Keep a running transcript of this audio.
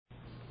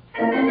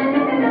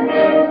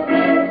Umket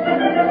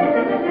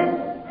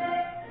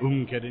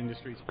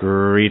Industries.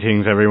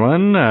 Greetings,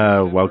 everyone.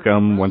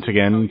 Welcome once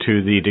again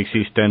to the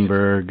Dixie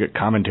Stenberg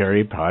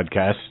commentary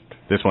podcast.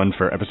 This one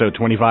for episode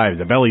 25,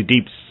 The Belly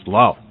Deep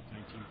Slough.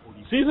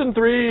 Season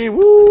 3,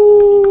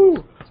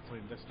 woo!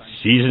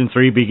 Season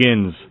 3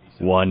 begins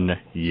 1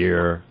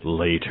 year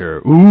later.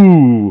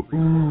 Ooh!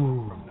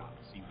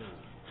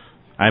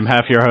 I'm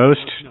half your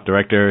host,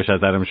 director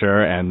Seth Adam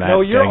Sher, and that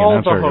No, you're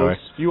all the announcer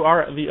hosts. You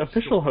are the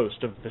official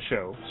host of the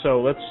show.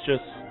 So let's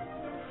just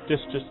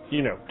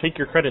take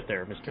your credit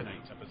there, Mr.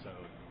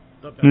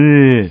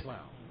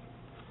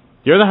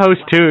 You're the host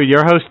too.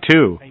 You're host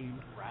too.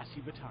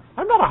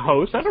 I'm not a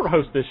host. I don't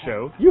host this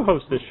show. You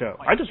host this show.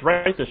 I just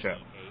write the show.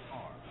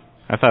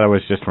 I thought I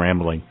was just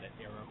rambling.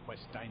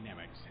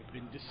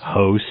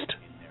 Host.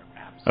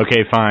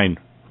 Okay, fine.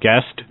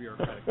 Guest.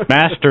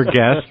 Master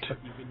guest.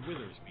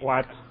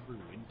 What?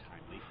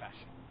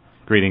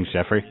 Greetings,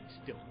 Jeffrey.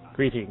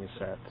 Greetings,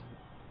 Seth.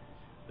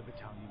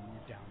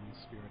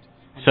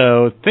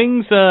 So,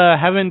 things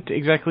haven't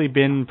exactly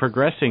been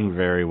progressing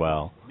very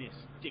well.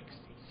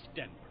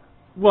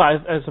 Well, I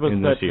suppose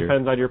that year.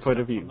 depends on your point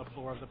of view.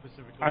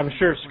 I'm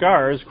sure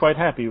Scar is quite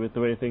happy with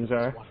the way things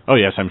are. Oh,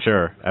 yes, I'm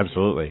sure.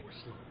 Absolutely.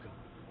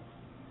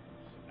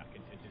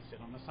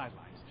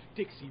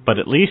 But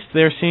at least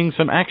they're seeing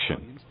some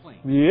action.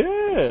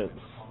 Yes.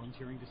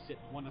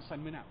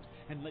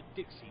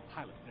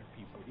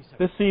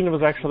 This scene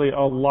was actually a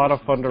lot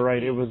of fun to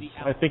write.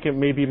 I think it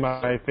may be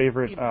my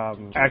favorite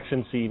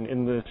action scene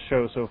in the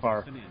show so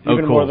far.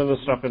 Even cool. more than the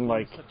stuff in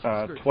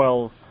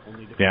 12.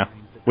 Yeah,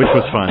 which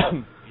was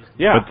fun.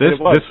 Yeah, but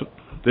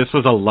this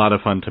was a lot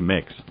of fun to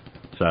mix.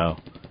 So,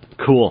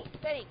 cool.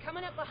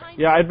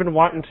 Yeah, I'd been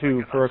wanting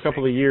to, for a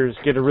couple of years,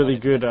 get a really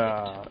good,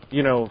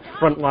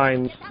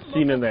 frontline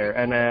scene in there,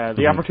 and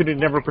the opportunity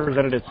never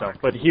presented itself.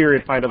 But here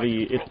it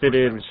fit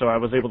in, so I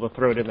was able to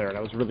throw it in there, and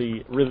I was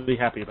really, really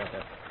happy about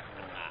that.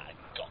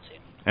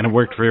 And it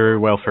worked very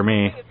well for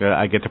me.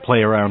 I get to play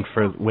around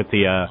with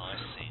the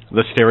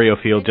stereo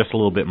field just a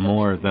little bit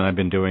more than I've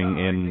been doing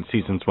in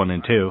seasons 1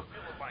 and 2.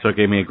 So it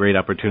gave me a great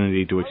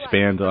opportunity to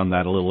expand on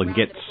that a little and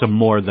get some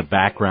more of the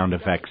background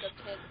effects.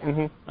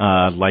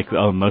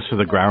 Mm-hmm. Most of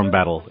the ground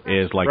battle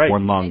is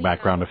one long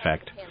background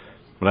effect.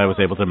 But I was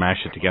able to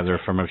mash it together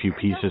from a few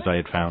pieces I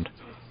had found.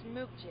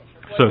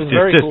 So it's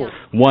just cool.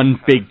 One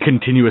big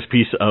continuous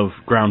piece of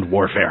ground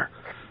warfare.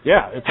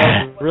 Yeah, it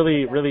sounds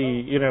really,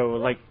 really,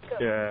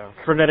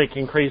 frenetic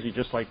and crazy,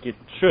 just like it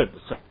should.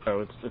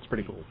 So it's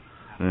pretty cool.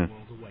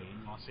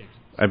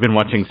 I've been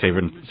watching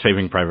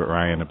Saving Private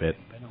Ryan a bit.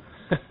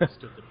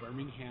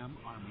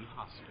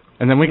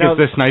 And then we get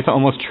this nice,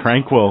 almost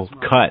tranquil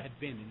cut,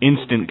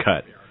 instant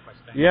cut.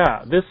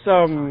 Yeah, this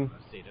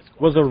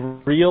was a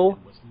real,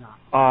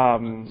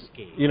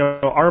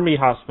 army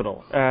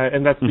hospital,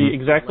 and that's the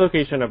exact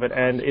location of it,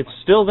 and it's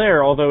still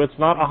there, although it's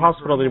not a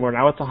hospital anymore.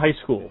 Now it's a high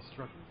school.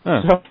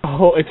 Huh. So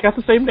it's got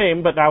the same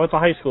name, but now it's a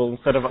high school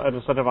instead of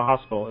a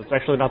hospital. It's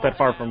actually not that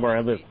far from where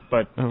I live,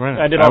 but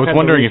right. I was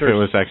wondering if it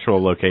was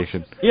actual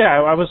location.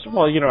 Yeah, I was.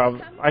 Well,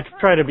 I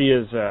try to be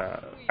as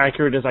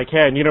accurate as I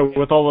can.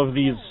 With all of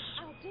these,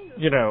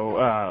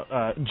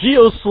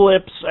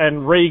 geoslips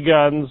and ray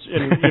guns,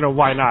 and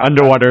why not?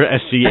 Underwater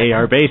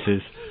SCAR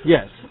bases.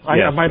 Yes,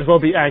 I might as well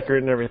be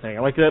accurate and everything.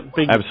 I like that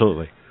big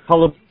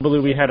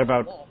hullabaloo we had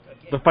about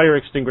the fire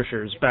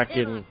extinguishers back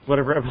in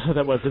whatever episode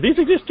that was. Do these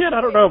exist yet?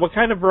 I don't know. What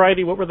kind of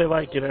variety? What were they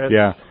like?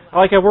 Yeah.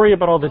 I worry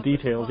about all the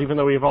details, even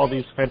though we have all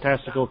these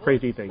fantastical,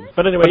 crazy things.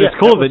 But anyway, it's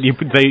cool that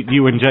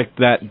you inject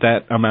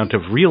that amount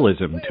of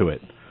realism to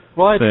it.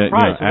 Well, I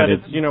tried so that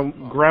it's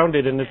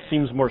grounded and it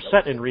seems more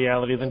set in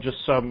reality than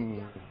just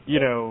some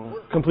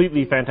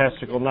completely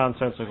fantastical,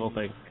 nonsensical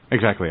thing.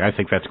 Exactly. I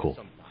think that's cool.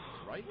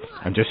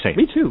 I'm just saying.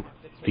 Me too.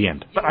 The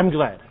end. But I'm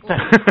glad.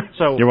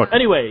 So You're welcome.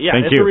 Anyway,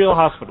 it's a real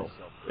hospital.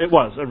 It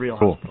was a real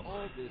hospital.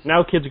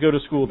 Now kids go to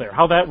school there.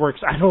 How that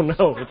works, I don't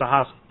know. It's a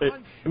hospital.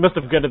 It must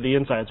have gutted the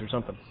insides or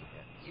something.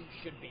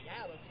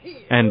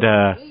 And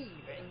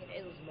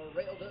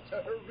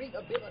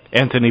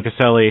Anthony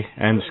Pacelli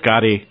and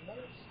Scotty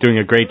doing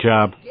a great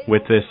job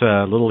with this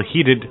little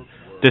heated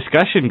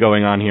discussion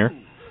going on here.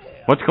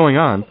 What's going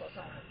on?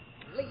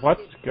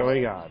 What's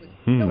going on?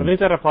 I think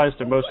that applies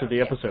to most of the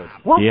episodes.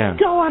 What's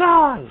going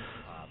on?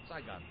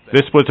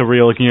 This was a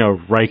real,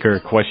 Riker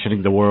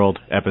questioning the world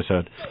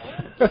episode.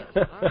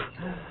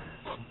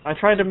 I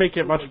tried to make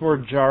it much more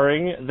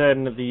jarring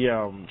than the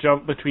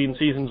jump between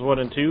seasons 1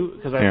 and 2,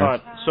 because I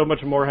thought so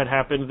much more had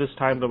happened this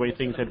time the way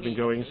things had been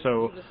going,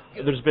 so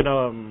there's been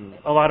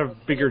a lot of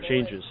bigger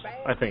changes,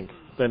 I think,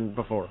 than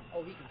before.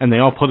 And they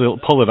all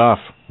pull it off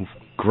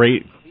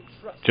great.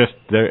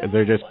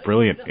 They're just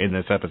brilliant in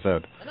this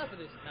episode.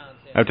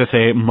 I have to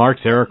say, Mark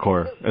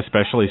Zeracor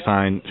especially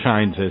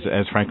shines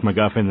as Frank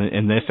McGuff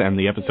in this and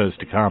the episodes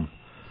to come.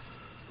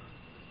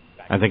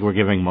 I think we're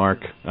giving Mark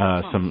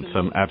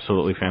some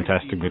absolutely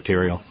fantastic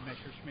material.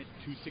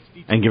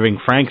 And giving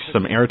Frank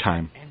some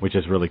airtime, which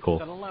is really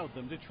cool.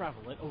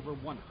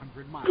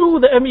 Ooh,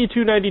 the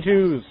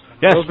ME-292s!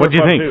 Yes, what do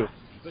you think?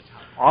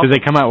 awesome. Did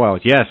they come out well?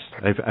 Yes,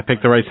 I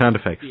picked the right sound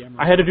effects.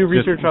 I had to do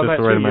research on that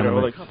the right too, amount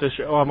of like to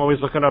show, I'm always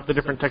looking up the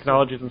different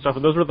technologies and stuff,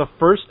 and those were the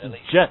first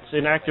jets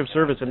in active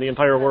service in the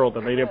entire world,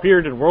 and they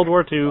appeared in World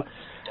War II,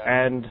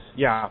 and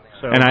yeah,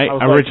 so and I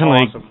was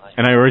originally like, awesome.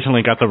 and I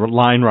originally got the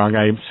line wrong.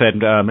 I said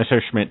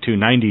Mr. Schmidt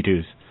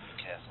 292s.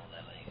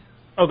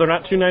 Oh, they're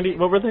not 290.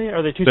 What were they?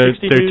 Are they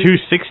 262? They're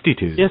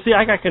 262s. Yeah, see,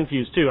 I got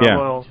confused too. Yeah.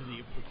 Well,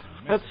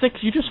 that's 6.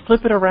 You just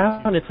flip it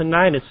around. It's a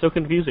 9. It's so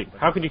confusing.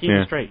 How can you keep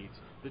it straight?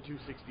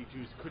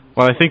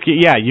 Well, I think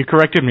you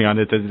corrected me on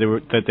it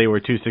that they were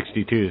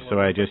 262s, so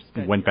I just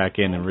went back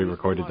in and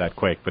re-recorded that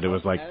quick. But it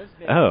was like,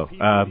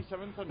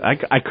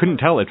 I couldn't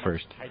tell at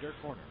first.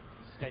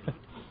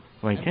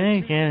 Like,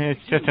 hey, yeah,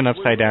 it's just an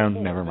upside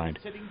down. Never mind.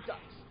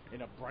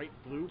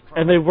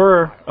 And they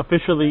were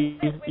officially,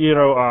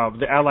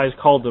 the Allies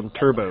called them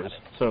turbos,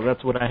 so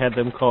that's what I had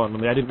them calling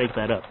them. I didn't make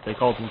that up. They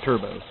called them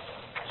turbos.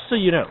 So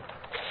you know.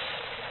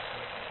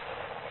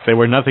 They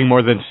were nothing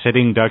more than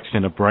sitting ducks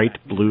in a bright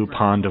blue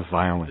pond of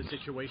violence.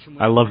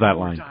 I love that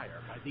line.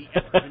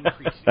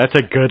 That's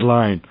a good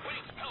line.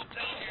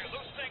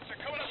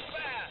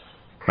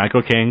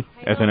 Michael King,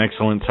 as an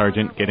excellent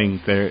sergeant,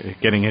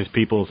 getting his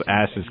people's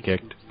asses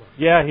kicked.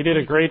 Yeah, he did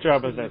a great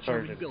job as that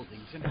sergeant.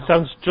 It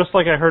sounds just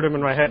like I heard him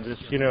in my head. This,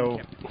 you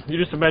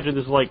just imagine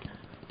this like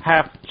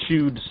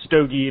half-chewed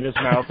stogie in his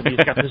mouth, and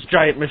he's got this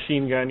giant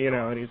machine gun,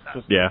 and he's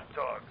just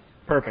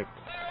perfect.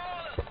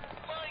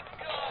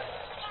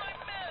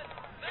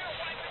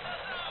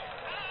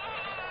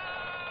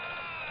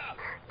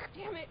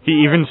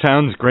 He even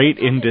sounds great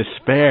in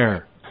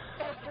despair.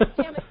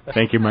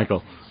 Thank you,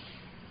 Michael.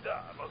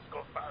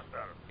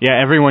 Yeah,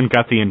 everyone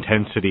got the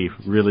intensity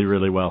really,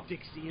 really well.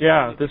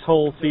 Yeah, this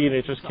whole scene,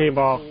 it just came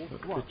off.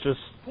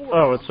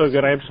 It's so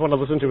good. I just want to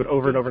listen to it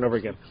over and over and over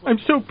again. I'm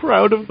so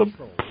proud of them.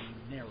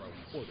 Narrow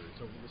quarters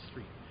over the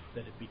street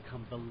that had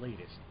become the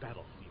latest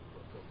battlefield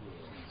of the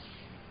war.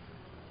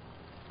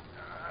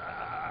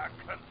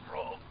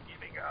 Control's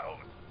giving out.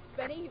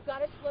 Benny, you've got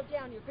to slow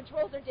down. Your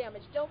controls are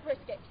damaged. Don't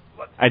risk it.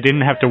 I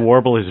didn't have to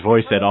warble his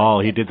voice at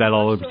all. He did that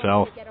all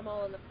himself.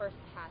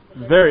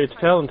 Very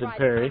talented,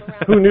 Perry.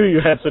 Who knew you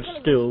had such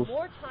skills?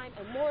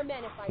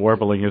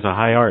 Warbling is a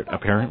high art,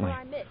 apparently.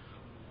 Miss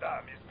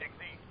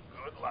Dixie,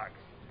 good luck.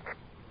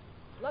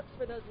 Luck's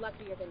for those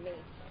luckier than me.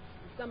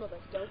 Some of us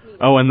don't need it.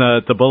 Oh, and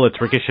the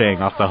bullets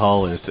ricocheting off the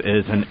hull is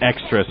an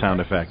extra sound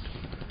effect.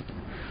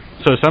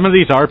 So some of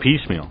these are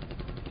piecemeal.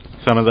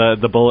 Some of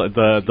the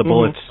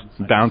bullets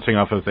bouncing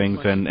off of things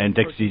and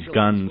Dixie's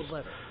guns,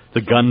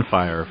 the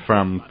gunfire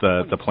from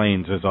the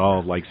planes is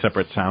all like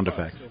separate sound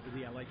effects.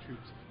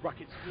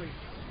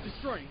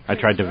 I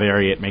tried to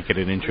vary it, make it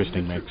an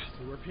interesting mix.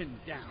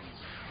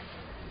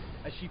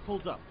 As she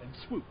pulled up and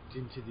swooped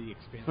into the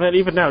expanse. Man,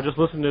 even now, just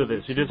listen to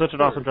this. You did such an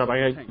awesome job.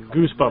 I got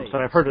goosebumps,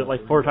 and I've heard it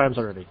like 4 times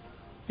already.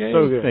 Yay.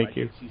 So good. Thank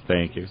you.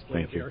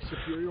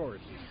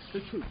 The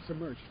troops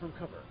emerged from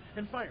cover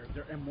and fired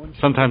their M1.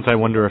 Sometimes I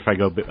wonder if I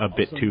go a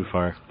bit too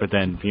far, but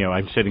then,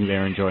 I'm sitting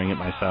there enjoying it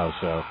myself,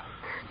 so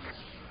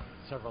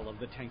Several of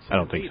the tanks I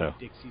don't think so.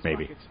 Dixie's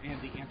Maybe. rockets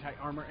and the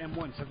anti-armor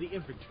M1s of the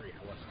infantry,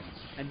 however.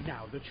 And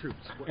now the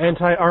troops were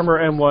Anti-armor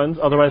M1s,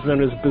 otherwise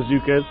known as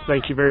bazookas.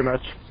 Thank you very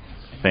much.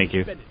 Thank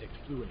you.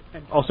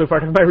 Also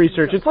part of my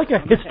research. It's like a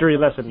history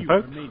lesson,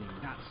 folks. remaining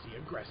Nazi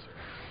aggressor.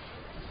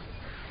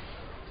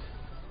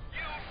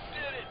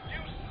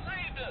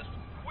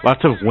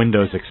 Lots of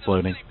windows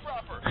exploding.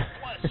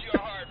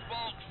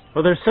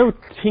 Well, they're so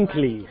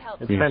tinkly.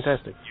 It's Yes.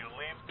 fantastic. You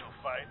live to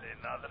fight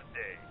another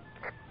day.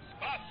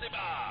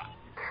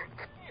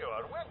 You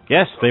are welcome.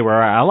 Yes, they were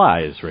our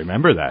allies.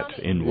 Remember that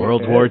in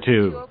World War II.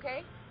 You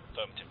okay?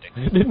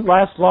 It didn't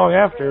last long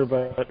after,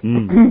 but...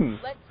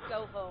 Let's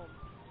go home.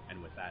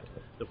 And with that,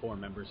 the 4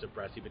 members of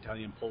Brassy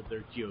Battalion pulled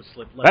their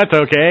geoslip. That's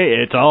okay.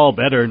 It's all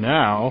better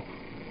now.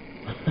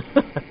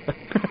 Yay,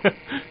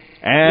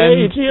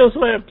 And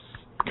geoslips!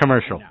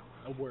 commercial. Now,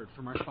 a word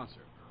from our sponsor,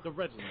 the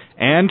Red Limit.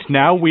 And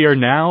now we are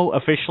now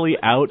officially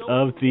out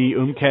of the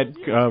Umket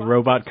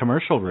robot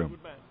commercial room.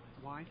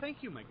 Why, thank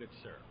you, my good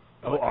sir.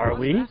 Oh, are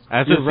we?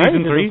 As You're of right,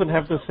 season it 3, doesn't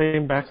have the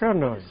same background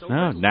noise.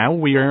 no, now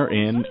we are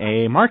in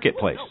a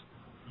marketplace.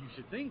 You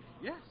should think,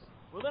 yes.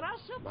 Well, then I'll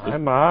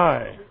shut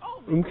My.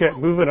 Umket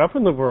moving up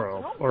in the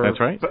world. Or That's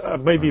right.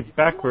 Maybe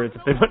backwards.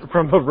 If they went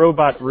from a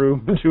robot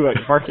room to a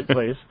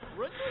marketplace.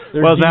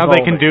 They're Well, now they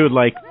devolving.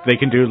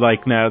 can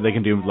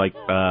do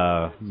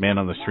man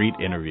on the street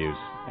interviews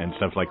and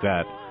stuff like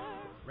that.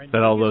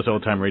 That all those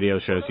old time radio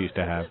shows used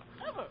to have.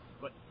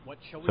 But what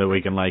shall So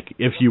we can,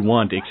 if you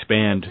want,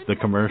 expand the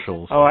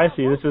commercials. Oh, I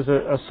see. This is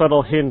a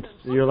subtle hint.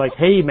 You're like,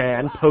 hey,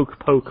 man, poke,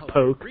 poke,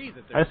 poke.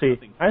 I see.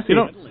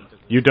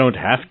 You don't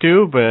have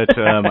to, but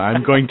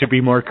I'm going to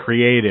be more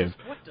creative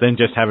than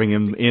just having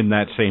him in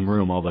that same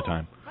room all the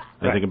time.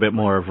 I think a bit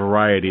more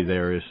variety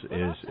there is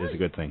a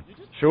good thing.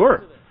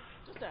 Sure.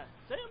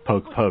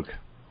 Poke, poke.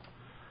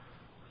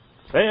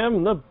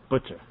 Sam the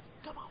Butcher.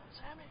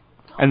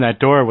 And that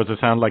door was a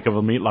sound like of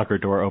a meat locker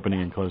door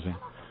opening and closing.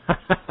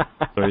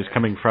 So he's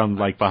coming from,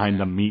 behind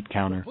the meat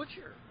counter.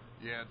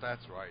 Yeah,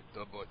 that's right,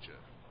 the butcher.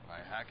 I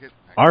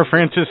R.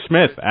 Francis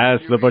Smith as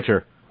the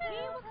Butcher.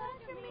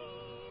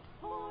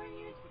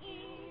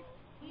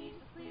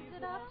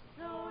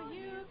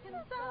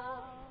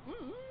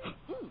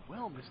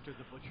 Well, Mr.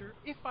 the Butcher,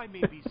 if I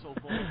may be so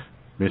bold.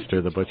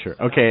 Mr. the Butcher.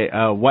 Okay,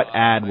 what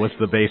ad was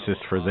the basis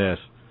for this?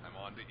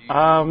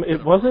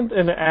 It wasn't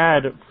an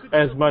ad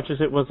as much as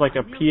it was like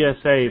a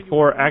PSA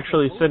for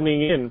actually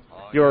sending in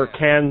your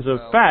cans of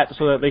fat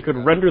so that they could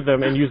render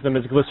them and use them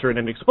as glycerin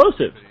and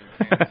explosives.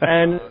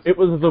 And it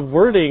was the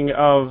wording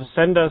of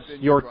send us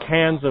your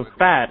cans of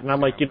fat. And I'm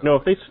like, if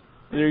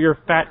they're your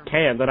fat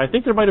can, then I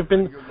think there might have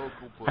been,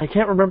 I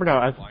can't remember now.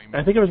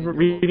 I think I was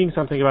reading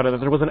something about it,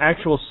 that there was an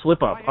actual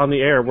slip-up on the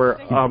air where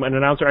an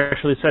announcer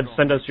actually said,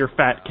 send us your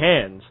fat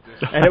cans.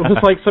 And it was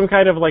like some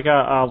kind of like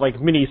a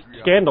mini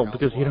scandal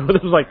because,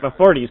 this was like the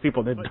 40s.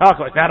 People didn't talk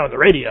like that on the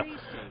radio.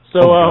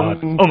 So, oh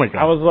my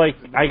God. I was like,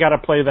 I gotta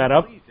play that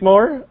up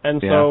more.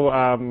 And so,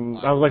 I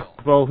was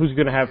like, well, who's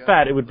gonna have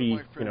fat? It would be,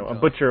 a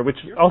butcher, which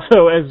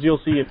also, as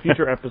you'll see in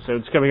future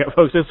episodes coming up,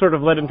 folks, it sort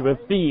of led into a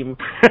theme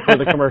for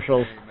the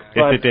commercials.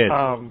 Yes, it did.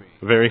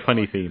 Very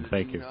funny theme.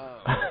 Thank you.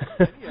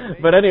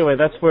 But anyway,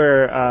 that's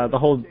where the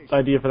whole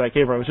idea for that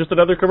came from. It was just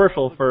another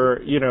commercial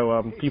for,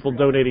 people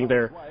donating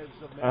their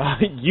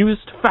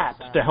used fat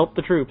to help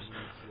the troops.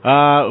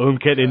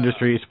 Umket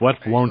Industries, what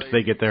won't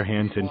they get their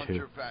hands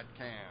into?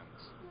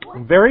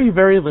 Very,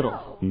 very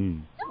little.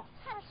 Mm.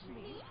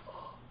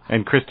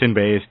 And Kristen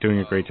Bay is doing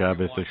a great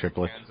job as the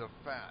triplets.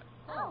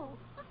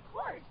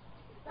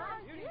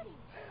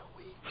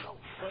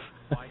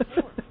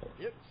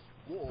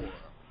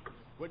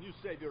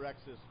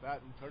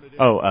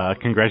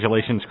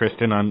 Congratulations,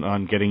 Kristen,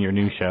 on getting your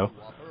new show.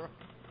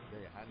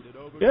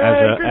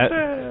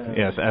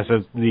 As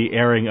of the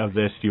airing of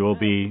this, you will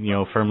be,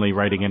 firmly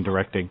writing and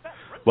directing.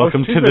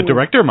 Welcome to the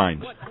Director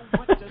Minds.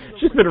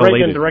 She's been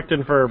writing and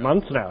directing for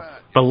months now.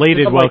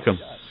 Belated welcome.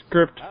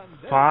 Script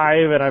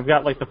 5, and I've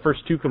got the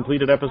first 2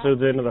 completed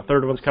episodes in, and the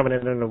third one's coming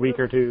in a week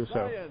or two.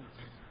 So,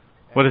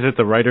 what is it?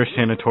 The Writer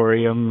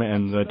Sanatorium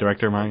and the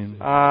Director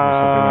Mind?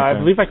 I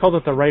believe I called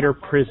it the Writer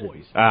Prison.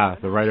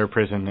 The Writer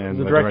Prison and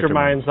the Director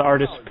Mind's the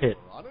Artist Pit.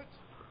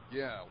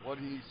 Yeah, what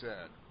he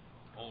said,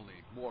 only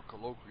more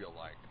colloquial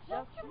like.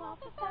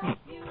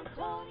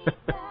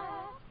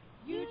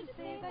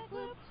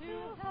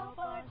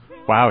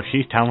 Wow,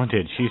 she's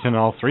talented. She's in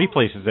all 3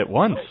 places at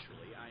once.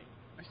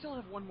 I still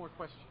have one more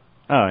question.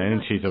 Oh,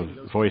 and she's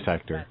a voice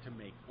actor.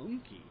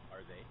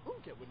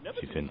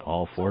 She's in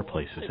all 4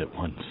 places at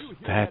once.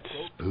 That's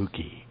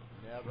spooky.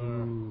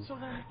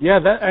 Yeah,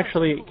 that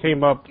actually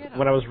came up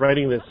when I was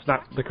writing this,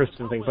 not the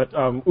Kristen thing, but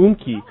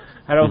Umke.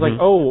 And I was like,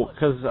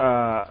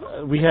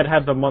 because we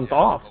had the month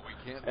off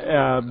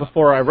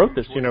before I wrote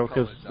this,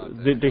 because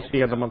Dixie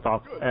had the month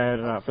off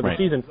and for the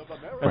season.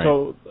 And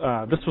so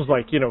this was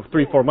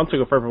 3-4 months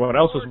ago for everyone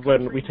else was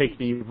when we take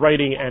the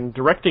writing and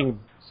directing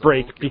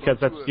break, because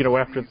that's,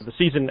 after the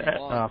season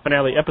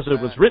finale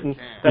episode was written,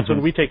 that's when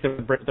we take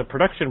the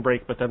production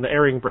break, but then the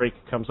airing break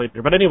comes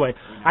later. But anyway,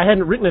 I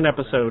hadn't written an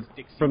episode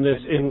from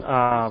this in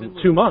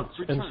 2 months,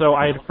 and so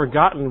I had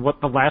forgotten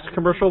what the last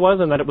commercial was,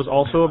 and that it was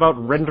also about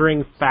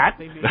rendering fat.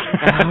 And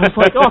I was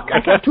like, I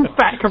got 2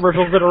 fat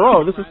commercials in a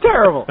row. This is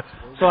terrible.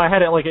 So I had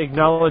to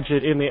acknowledge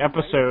it in the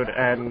episode,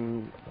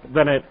 and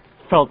then it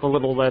felt a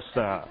little less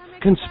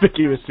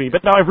conspicuous to me.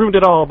 But now I've ruined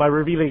it all by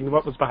revealing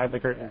what was behind the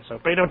curtain, so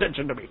pay no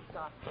attention to me.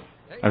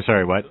 I'm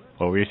sorry, what?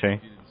 What were you saying?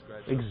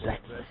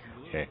 Exactly.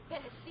 Okay.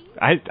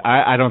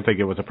 I don't think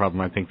it was a problem.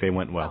 I think they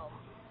went well.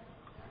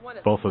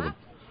 Both of them.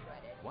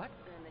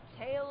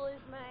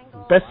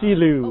 Bessie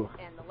Lou.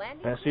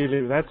 Bessie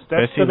Lou. That's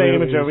the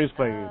name of Joey's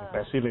playing.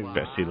 Bessie Lou.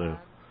 Bessie Lou.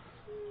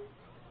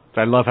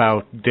 I love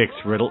how Dix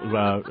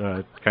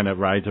kind of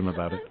rides him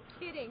about it.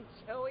 Kidding,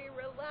 Joey,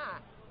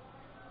 relax.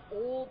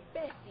 Old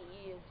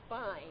Bessie is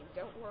fine,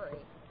 don't worry.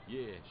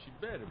 Yeah, she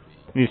better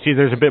be. You see,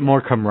 there's a bit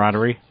more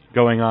camaraderie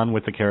going on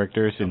with the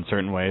characters in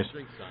certain ways.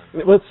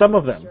 With some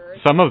of them.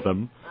 Some of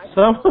them.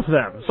 Some of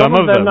them. Some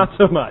of them, not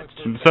so much.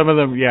 Some of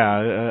them,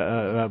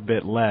 yeah, a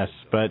bit less.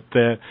 But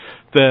the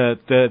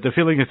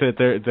feeling is that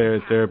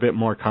they're a bit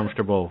more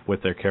comfortable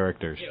with their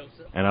characters,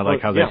 and I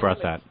like how they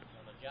brought that.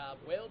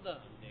 Well done,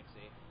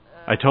 Dixie.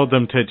 I told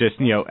them to just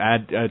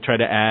try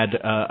to add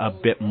a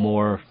bit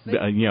more.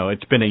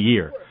 It's been a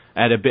year.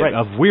 Add a bit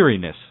of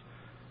weariness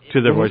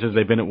to their voices.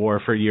 They've been at war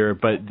for a year,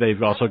 but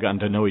they've also gotten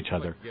to know each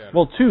other.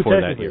 Well, 2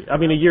 technically. I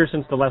mean, a year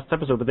since the last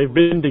episode, but they've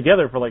been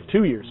together for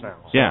 2 years now.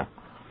 So. Yeah.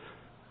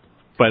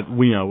 But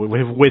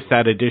with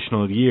that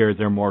additional year,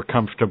 they're more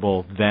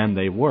comfortable than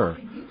they were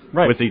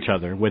with each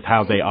other, with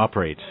how they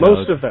operate. So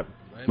Most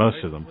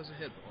of them.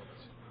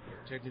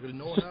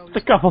 Just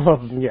a couple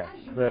of them, yeah.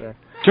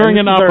 During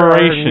an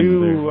operation.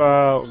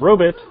 Our new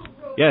robot.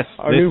 Yes,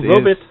 our new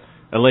robot.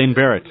 Elaine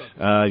Barrett.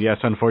 Yes,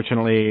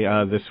 unfortunately,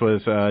 this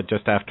was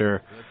just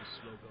after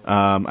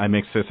I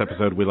mixed this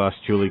episode. We lost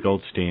Julie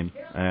Goldstein,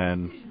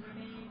 and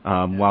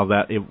while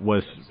that it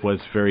was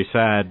very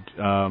sad,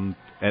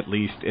 at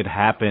least it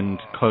happened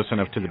close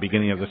enough to the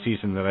beginning of the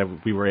season that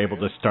we were able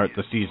to start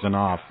the season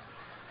off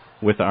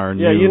with our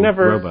new Yeah, you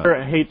never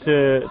robot. hate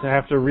to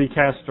have to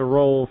recast a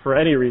role for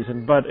any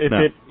reason, but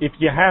if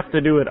you have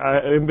to do it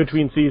in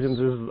between seasons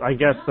is, I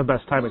guess, the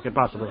best time it could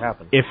possibly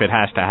happen. If it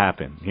has to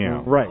happen, you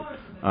know.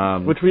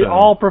 Right. Which we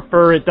all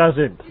prefer it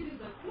doesn't.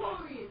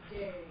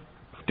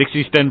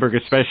 Dixie Stenberg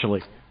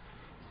especially.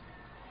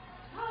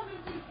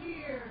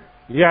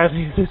 Yeah,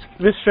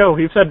 this show,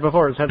 we've said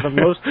before, has had the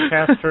most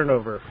cast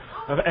turnover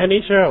of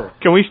any show.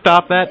 Can we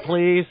stop that,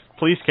 please?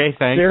 Please, Kay,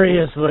 thanks.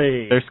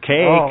 Seriously. There's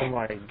cake. Oh,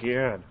 my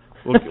God.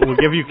 We'll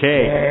give you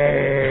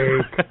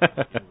cake.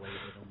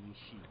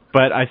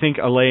 But I think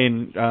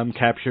Elaine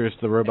captures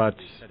the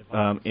robot's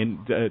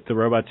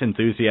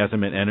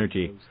enthusiasm and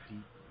energy.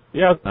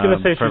 Yeah, I was going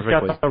to say perfectly.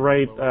 she's got the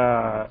right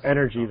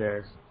energy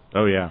there.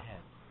 Oh yeah.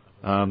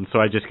 So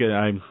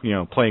I'm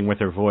playing with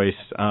her voice.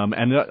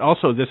 And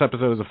also this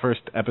episode is the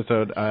first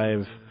episode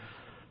I've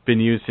been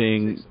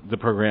using the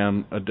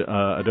program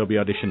Adobe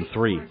Audition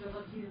 3,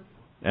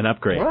 an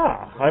upgrade.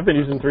 Wow, I've been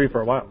using 3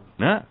 for a while.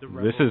 Yeah,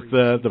 this is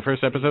the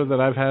first episode that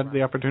I've had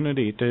the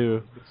opportunity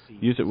to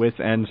use it with,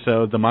 and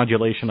so the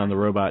modulation on the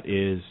robot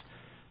is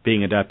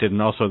being adapted,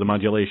 and also the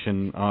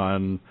modulation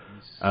on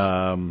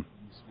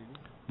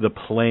the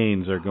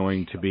planes are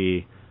going to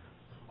be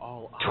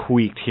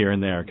tweaked here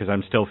and there, because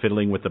I'm still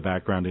fiddling with the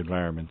background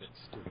environments.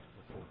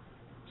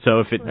 So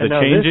if the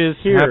changes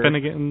happen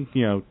again,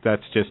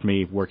 that's just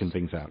me working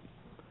things out.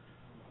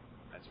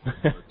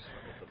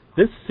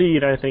 This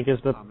seed, I think, is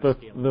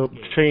the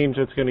change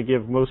that's going to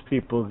give most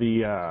people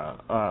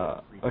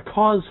a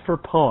cause for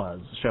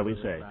pause, shall we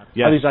say?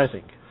 Yes. At least I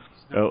think.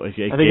 Oh,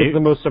 okay. I think it's the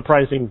most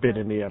surprising bit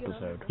in the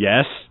episode.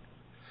 Yes.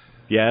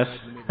 Yes.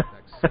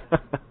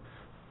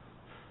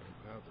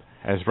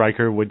 As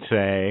Riker would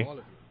say.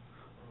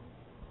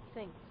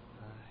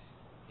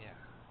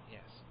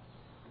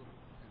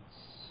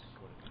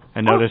 I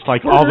noticed,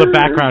 all the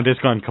background has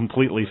gone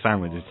completely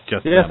silent. It's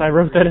just Yes, I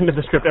wrote that into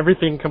the script.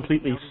 Everything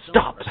completely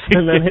stops,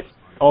 and then it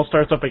all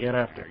starts up again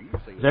after.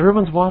 Because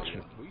everyone's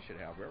watching. We should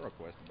have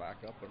AeroQuest back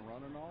up and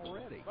running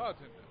already.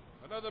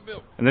 Another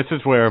milk. And this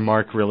is where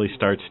Mark really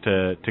starts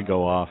to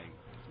go off.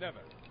 Never.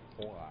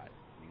 What?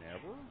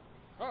 Never?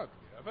 Hardly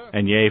ever.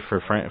 And yay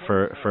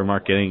for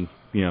Mark getting,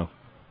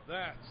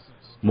 That's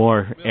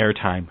more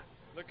airtime.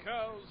 The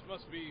cows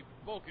must be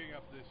bulking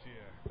up this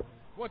year.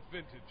 What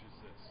vintage is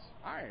this?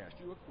 I asked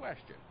you a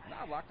question, and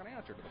I'd like an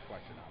answer to the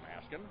question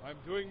I'm asking. I'm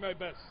doing my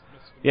best,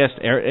 Mr. Yes,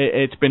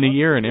 it's been a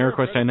year and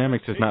AeroQuest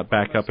Dynamics is not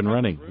back up and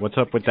running. What's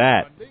up with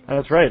that?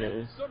 That's right.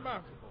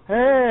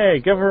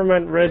 Hey,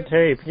 government red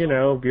tape,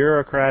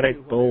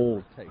 bureaucratic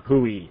bull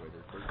hooey.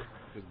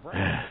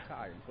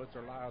 Puts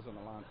their lives on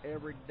the line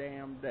every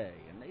damn day,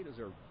 and they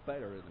deserve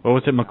better than. What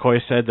was it McCoy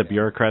said? The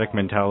bureaucratic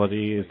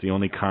mentality is the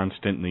only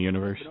constant in the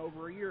universe. It's been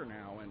over a year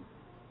now,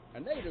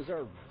 and they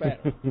deserve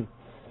better.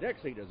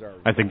 Dixie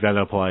deserves. I think that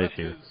applies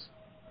here.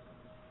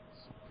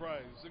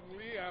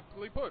 Surprisingly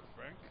aptly put,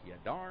 Frank. You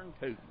darn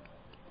tootin'.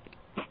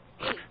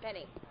 Hey,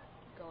 Penny.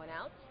 Going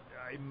out?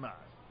 I must.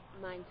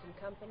 Mind some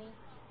company?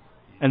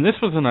 And this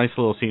was a nice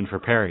little scene for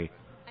Perry.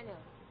 I know.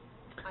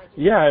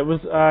 Yeah, it was.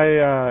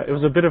 It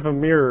was a bit of a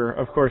mirror,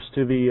 of course,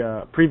 to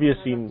the previous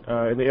scene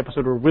in the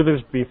episode where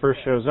Withersby first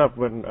shows up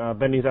when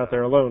Benny's out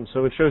there alone.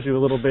 So it shows you a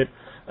little bit,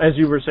 as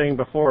you were saying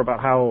before,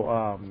 about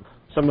how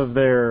some of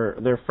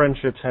their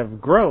friendships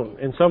have grown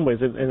in some ways,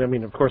 and I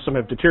mean, of course, some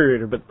have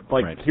deteriorated. But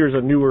right. Here's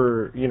a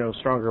newer,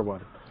 stronger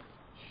one.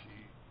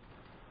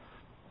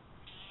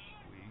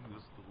 We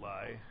used to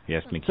lie.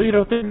 Yes, Nikki.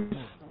 So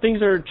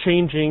things are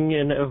changing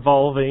and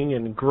evolving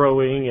and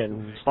growing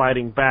and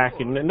sliding back,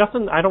 and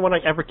nothing. I don't want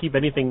to ever keep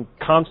anything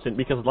constant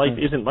because life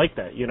isn't like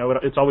that.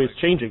 It's always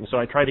changing. So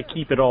I try to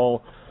keep it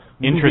all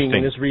moving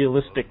and as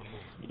realistic.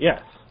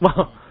 Yes,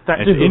 well,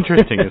 that's as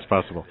interesting as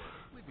possible.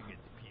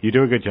 You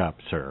do a good job,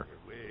 sir.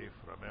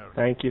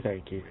 Thank you.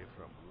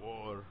 From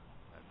war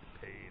and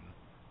pain.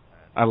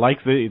 I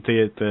like the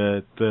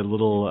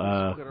little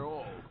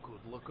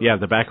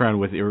the background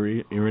with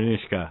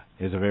Irinishka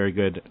is a very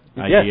good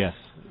idea.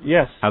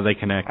 Yes. How they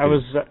connect. I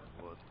was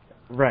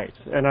right,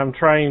 and I'm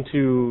trying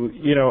to,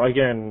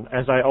 again,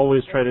 as I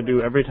always try to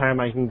do, every time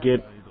I can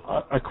get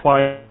a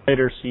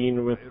quieter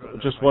scene with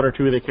just one or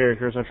two of the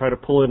characters, I try to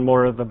pull in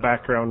more of the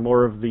background,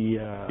 more of the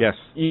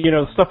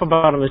stuff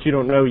about them that you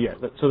don't know yet,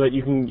 so that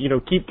you can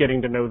keep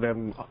getting to know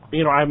them.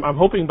 I'm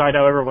hoping by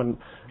now everyone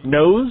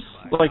knows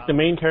the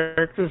main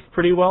characters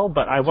pretty well,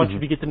 but I want you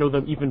to get to know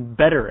them even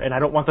better, and I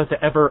don't want that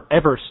to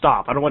ever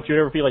stop. I don't want you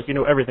to ever feel like you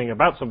know everything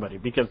about somebody,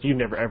 because you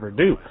never ever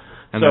do.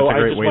 And so that's a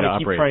great I just way want to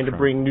keep operate trying to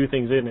bring new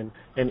things in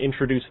and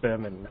introduce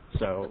them, and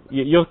so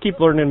you'll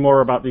keep learning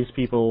more about these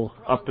people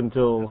up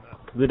until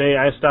the day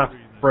I stop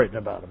writing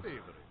about them.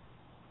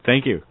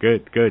 Thank you.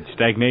 Good.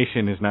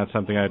 Stagnation is not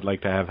something I'd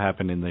like to have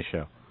happen in this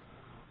show.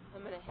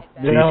 I'm going to head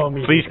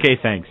back. Please, Kay,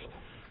 thanks.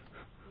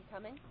 You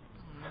coming?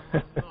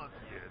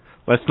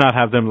 Let's not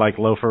have them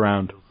loaf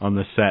around on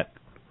the set.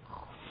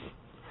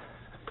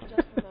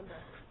 Just remember.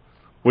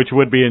 Which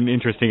would be an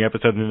interesting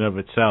episode in and of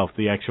itself,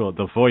 the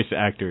voice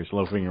actors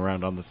loafing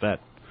around on the set.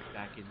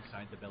 Back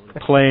inside the belly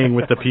playing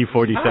with the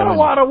P-47. I don't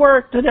want to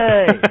work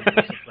today.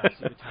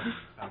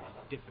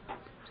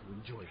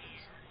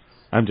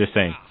 I'm just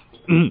saying.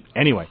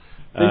 Anyway.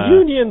 The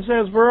union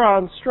says we're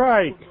on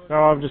strike. Oh,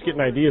 I'm just getting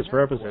ideas for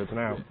episodes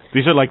now.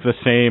 These are like the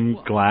same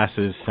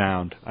glasses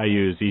sound I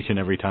use each and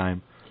every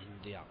time.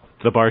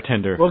 The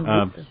bartender,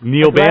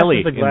 Neil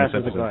Bailey. The glass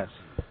is the glass.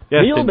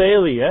 Yes, Neil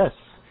Bailey, yes.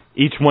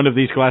 Each one of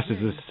these glasses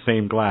is the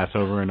same glass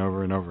over and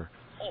over and over.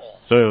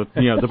 So,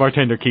 the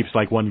bartender keeps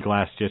like one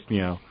glass, just,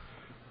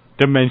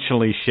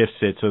 dimensionally shifts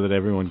it so that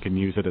everyone can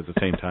use it at the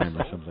same time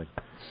or something.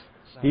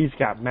 He's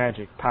got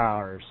magic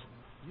powers.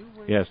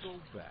 Yes.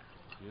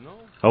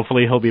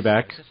 Hopefully he'll be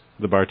back,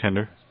 the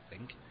bartender.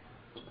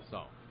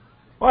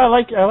 Well, I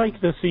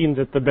like the scenes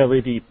at the Belly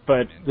Deep,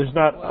 but there's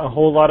not a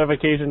whole lot of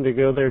occasion to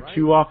go there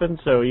too often,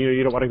 so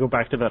you don't want to go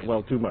back to that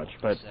well too much.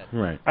 But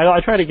right.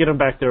 I try to get him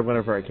back there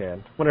whenever I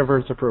can, whenever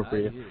it's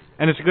appropriate.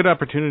 And it's a good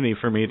opportunity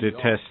for me to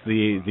test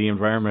the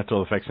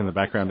environmental effects in the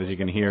background. As you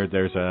can hear,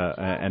 there's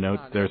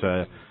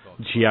a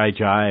GI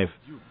Jive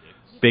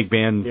big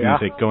band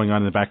music going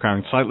on in the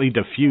background, slightly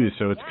diffused,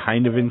 so it's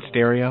kind of in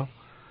stereo,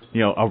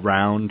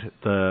 around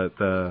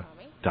the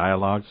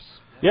dialogue.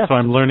 Yeah, so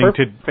I'm learning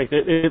perfect.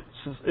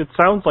 It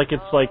sounds like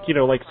it's like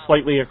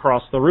slightly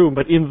across the room,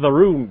 but in the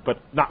room, but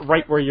not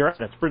right where you're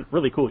at. It's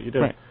really cool. You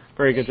did a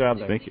very good job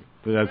there. Thank you.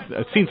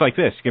 Scenes like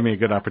this give me a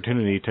good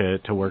opportunity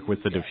to work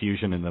with the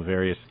diffusion and the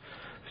various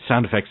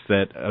sound effects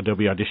that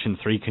Adobe Audition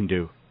 3 can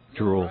do.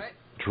 Drool.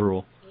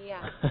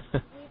 Yeah.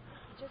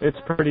 It's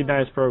a pretty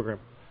nice program.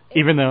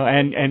 Even though,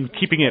 and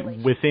keeping it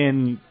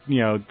within,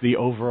 the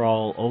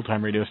overall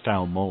old-time radio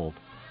style mold.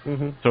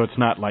 Mm-hmm. So it's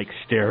not like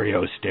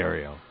stereo,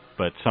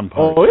 but some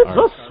parts it's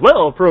a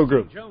swell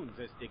program.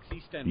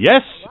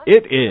 Yes,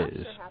 it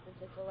is.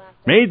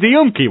 Made the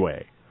Umke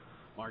way.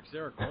 Mark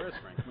Zerakoris,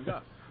 Frank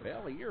McGuff.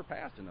 Well, a year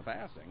passed in the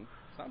passing.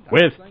 Sometimes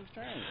with things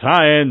change.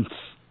 science.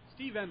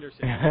 Steve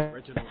Anderson,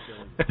 Reginald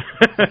Jones.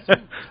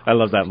 I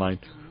love that line.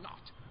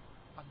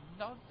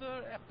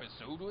 Another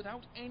episode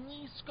without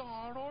any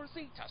Scar or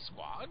Zeta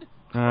Squad.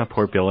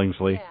 Poor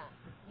Billingsley. Yeah,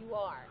 you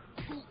are.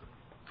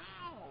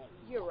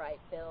 You're right,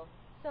 Bill.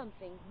 Some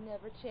things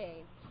never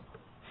change.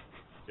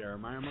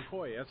 Jeremiah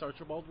McCoy as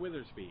Archibald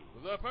Witherspoon.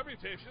 The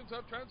permutations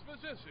of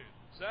transposition.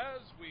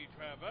 As we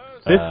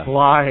traverse... This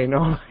line,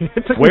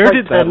 it took Where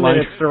me did like that 10 line...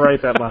 minutes to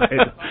write that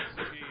line.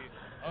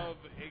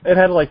 It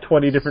had like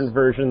 20 different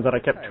versions that I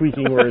kept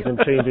tweaking words and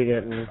changing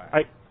it, and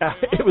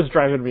it was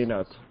driving me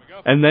nuts.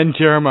 And then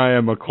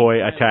Jeremiah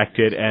McCoy attacked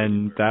it,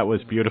 and that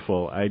was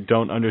beautiful. I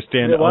don't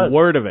understand a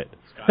word of it,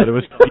 but it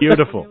was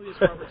beautiful.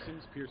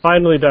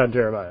 Finally done,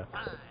 Jeremiah.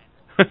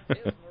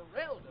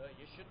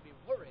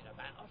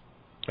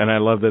 And I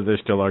love that they're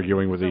still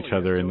arguing with each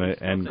other in the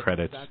end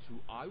credits.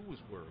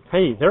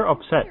 Hey, they're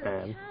upset,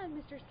 man.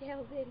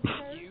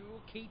 You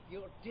keep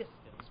your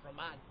distance from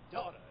my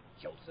daughter,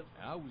 Joseph.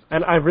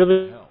 And I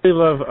really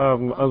love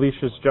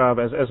Alicia's job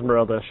as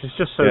Esmeralda. She's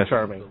just so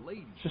charming.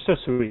 She's so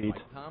sweet.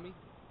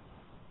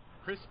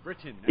 Chris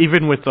Britton.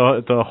 Even with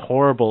the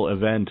horrible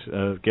event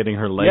of getting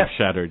her leg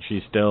shattered,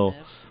 she's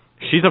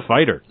a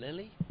fighter.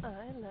 Lily? I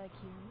like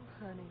you,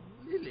 honey.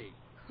 Lily?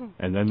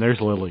 And then there's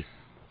Lily.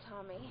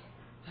 Tommy.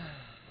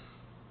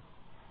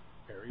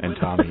 And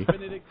Tommy.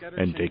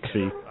 And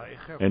Dixie.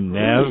 And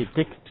Nev.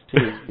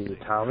 Dixie.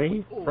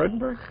 Tommy.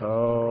 Fredenberg.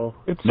 Oh,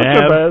 it's Nev.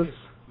 such a mess.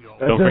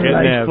 Don't forget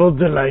Nev.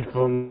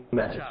 Delightful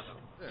mess.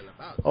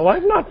 Oh,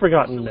 I've not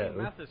forgotten Nev.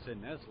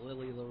 Matheson as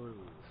Lily LaRue.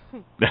 I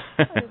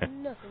have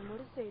nothing more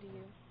to say to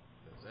you.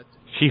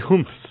 She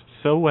humps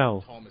so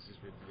well. No.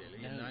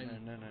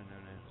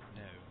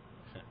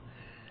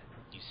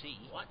 You see?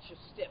 Watch your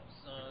steps,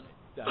 son.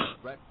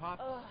 Right, Pop?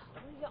 Will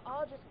you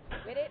all just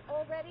quit it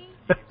already?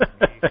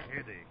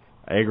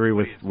 I agree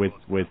with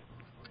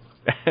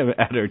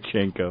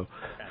Adorchenko.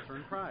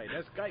 Catherine Pride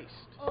as Geist.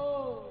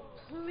 Oh,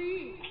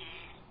 please.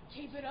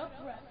 Keep it up,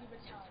 Brassy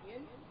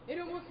Battalion. It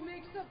almost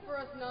makes up for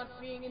us not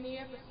being in the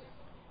episode.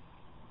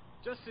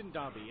 Justin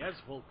Dobby as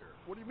Volker.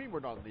 What do you mean we're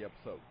not in the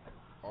episode?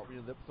 Aren't we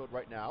in the episode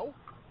right now?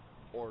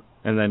 Or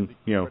and then,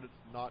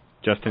 not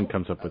Justin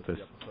comes up with this.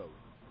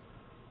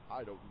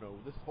 I don't know.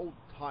 This whole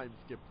time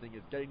skip thing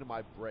is getting to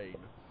my brain.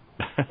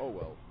 Oh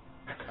well.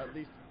 At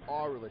least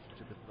our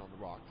relationship isn't on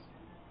the rocks.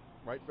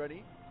 Right,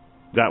 Rennie?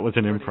 That was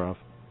an improv.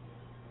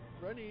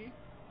 Rennie?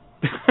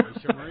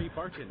 Alicia Marie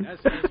Barton as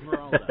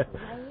Esmeralda.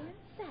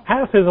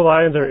 Half his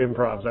lines are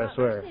improvs, I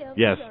swear.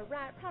 Yes.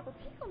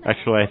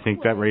 Actually, I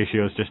think that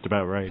ratio is just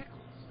about right.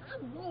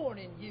 I'm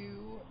warning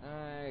you.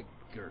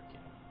 Gherkin.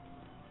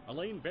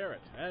 Elaine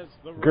Barrett as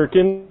the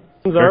Gherkins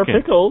are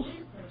pickles.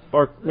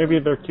 Or maybe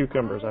they're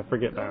cucumbers, I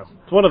forget now.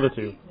 It's one of the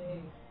two.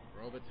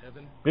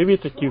 Maybe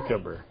it's a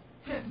cucumber.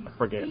 I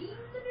forget.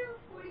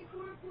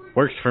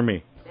 Works for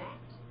me.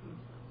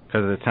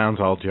 Because it sounds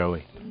all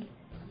Joey.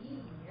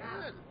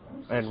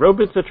 And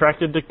robots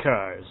attracted to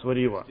cars. What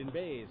do you want?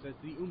 Bays as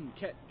the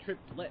Umket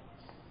triplets.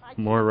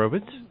 More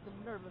robots?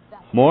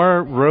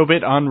 More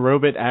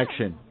robot-on-robot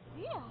action.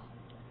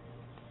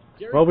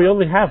 Well, we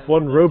only have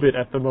one robot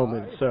at the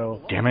moment,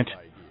 so... Damn it.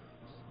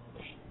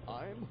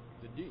 I'm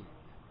the D.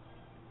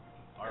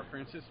 Our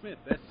Francis Smith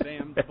as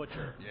Sam the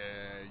Butcher.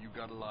 Yeah, you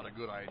got a lot of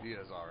good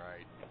ideas, all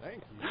right.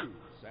 Thank you,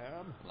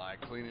 Sam.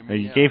 Like cleaning You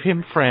me out. gave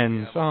him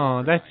friends.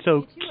 Oh, that's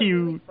so You two are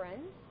really cute.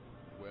 friends?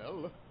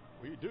 Well,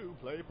 we do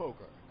play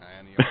poker.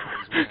 And he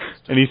always wins,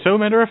 too. And he's so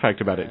matter-of-fact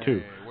about it, too.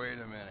 Hey, wait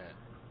a minute.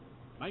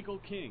 Michael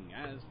King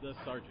as the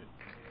Sergeant.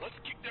 Let's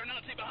kick their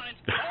Nazi behinds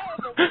all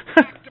the way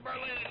back to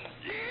Berlin.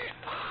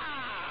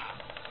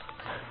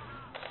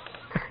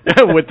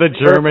 With the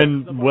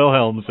German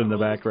Wilhelms in the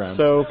background.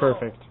 So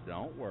perfect.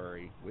 Don't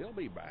worry, we'll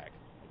be back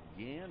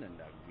again and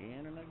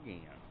again and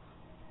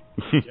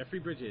again. Jeffrey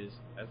Bridges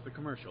as the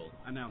commercial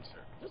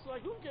announcer. Just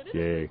like Umket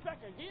Yay. Industries back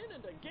again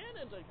and again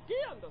and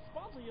again to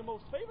sponsor your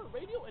most favorite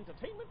radio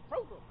entertainment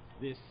program.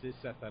 This is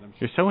Seth Adam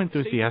Sher. You're so Stay tuned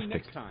enthusiastic.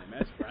 next time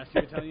as Brassy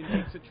Battalion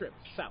takes a trip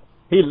south.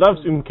 He loves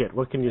Umket.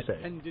 What can you say?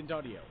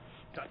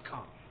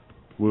 PendantAudio.com.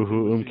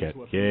 Woohoo, Listening Umket.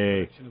 to a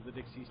Yay. production of the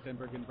Dixie,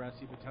 Stenberg, and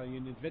Brassy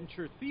Battalion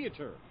Adventure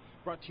Theater,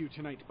 brought to you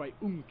tonight by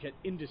Umket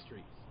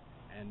Industries.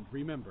 And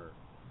remember,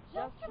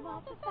 Just come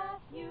off the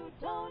fast, you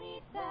don't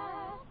eat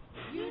that.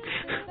 You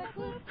deserve that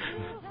glue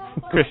to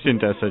help. Christian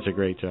does such a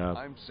great job.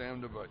 I'm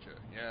Sam the Butcher.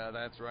 Yeah,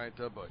 that's right,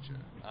 the Butcher.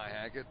 I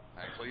hack it,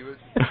 I cleave it,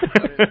 you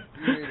cut it,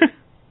 you eat it.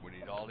 We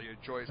need all of your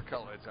choice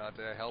colors out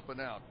there helping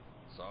out.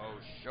 So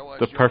show us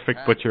The your perfect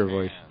packed Butcher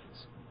voice.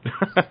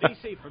 hands.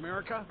 stay safe,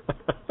 America,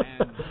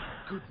 and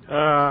good night.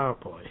 Oh,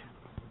 boy.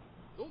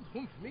 Don't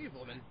hump me,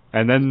 woman.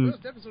 And then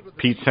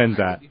Pete sends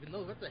that. I don't even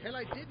know what the hell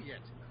I did yet.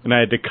 And I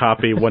had to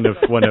copy one of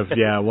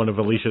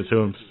Alicia's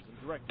hooms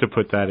to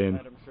put that in.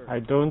 I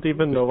don't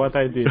even know what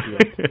I did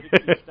yet.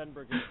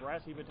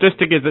 Just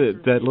to get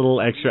that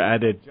little extra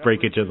added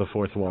breakage of the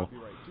fourth wall.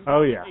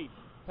 Oh, yeah.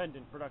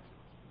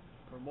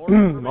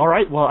 All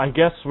right, well, I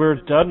guess we're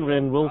done,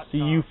 and we'll see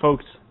you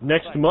folks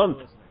next month.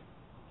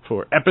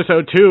 For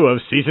episode 2 of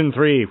season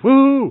 3.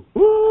 Woo!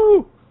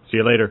 Woo! See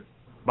you later.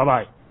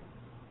 Bye-bye.